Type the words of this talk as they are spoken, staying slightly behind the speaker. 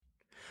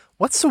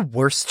What's the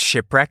worst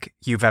shipwreck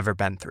you've ever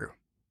been through?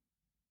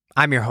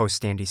 I'm your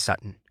host, Andy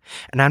Sutton,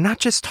 and I'm not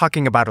just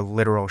talking about a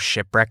literal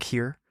shipwreck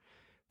here,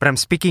 but I'm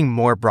speaking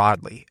more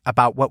broadly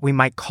about what we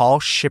might call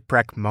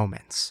shipwreck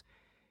moments.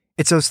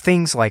 It's those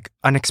things like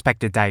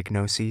unexpected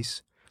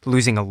diagnoses,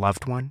 losing a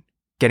loved one,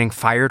 getting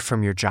fired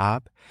from your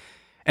job,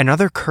 and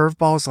other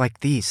curveballs like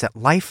these that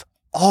life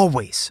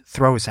always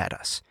throws at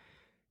us,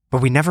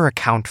 but we never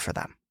account for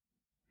them.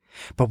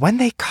 But when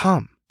they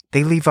come,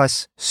 they leave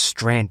us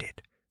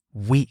stranded,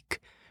 weak,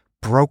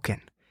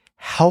 broken,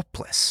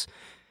 helpless,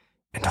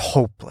 and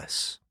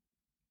hopeless.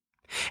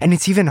 And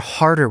it's even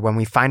harder when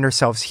we find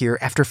ourselves here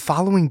after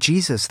following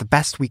Jesus the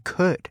best we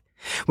could,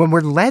 when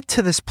we're led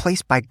to this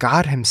place by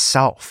God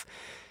Himself.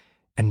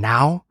 And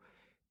now,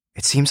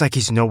 it seems like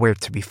He's nowhere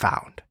to be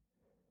found.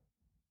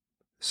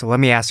 So let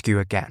me ask you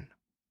again,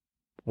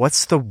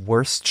 what's the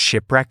worst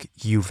shipwreck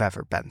you've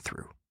ever been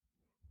through?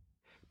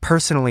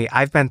 Personally,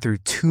 I've been through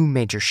two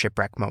major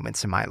shipwreck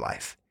moments in my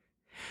life.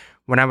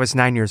 When I was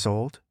 9 years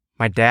old,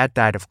 my dad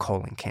died of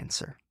colon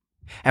cancer.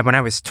 And when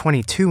I was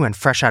 22 and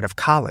fresh out of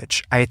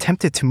college, I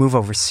attempted to move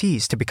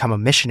overseas to become a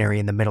missionary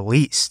in the Middle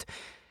East.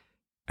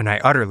 And I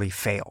utterly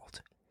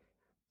failed.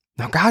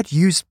 Now, God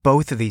used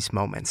both of these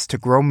moments to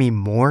grow me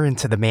more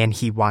into the man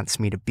He wants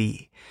me to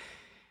be.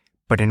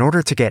 But in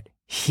order to get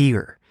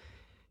here,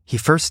 He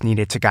first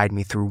needed to guide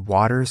me through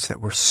waters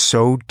that were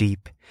so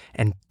deep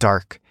and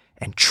dark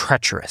and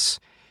treacherous,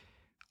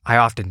 I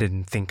often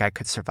didn't think I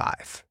could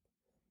survive.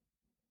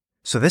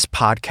 So this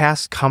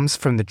podcast comes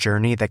from the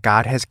journey that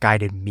God has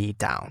guided me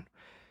down.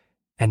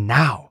 And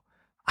now,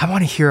 I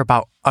want to hear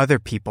about other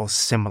people's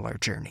similar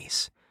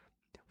journeys.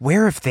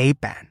 Where have they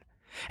been?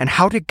 And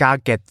how did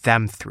God get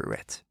them through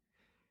it?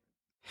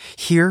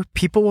 Here,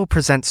 people will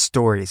present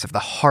stories of the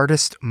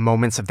hardest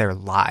moments of their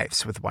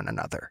lives with one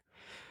another,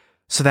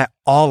 so that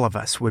all of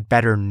us would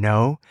better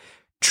know,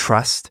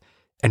 trust,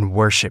 and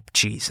worship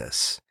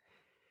Jesus.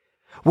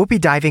 We'll be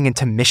diving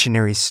into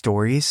missionary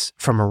stories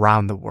from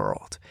around the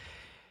world,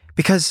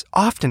 because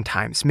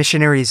oftentimes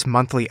missionaries'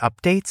 monthly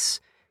updates,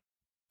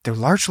 they're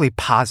largely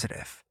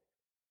positive,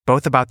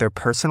 both about their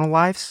personal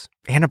lives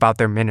and about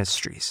their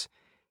ministries.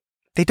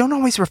 They don't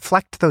always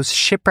reflect those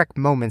shipwreck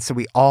moments that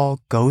we all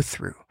go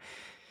through.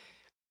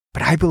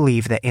 But I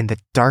believe that in the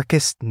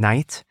darkest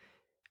night,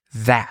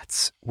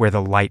 that's where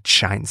the light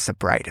shines the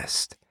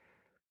brightest.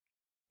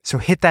 So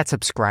hit that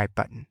subscribe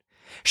button,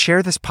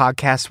 share this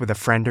podcast with a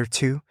friend or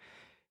two,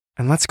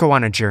 and let's go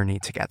on a journey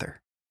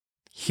together,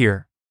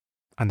 here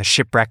on the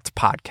Shipwrecked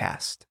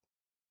Podcast.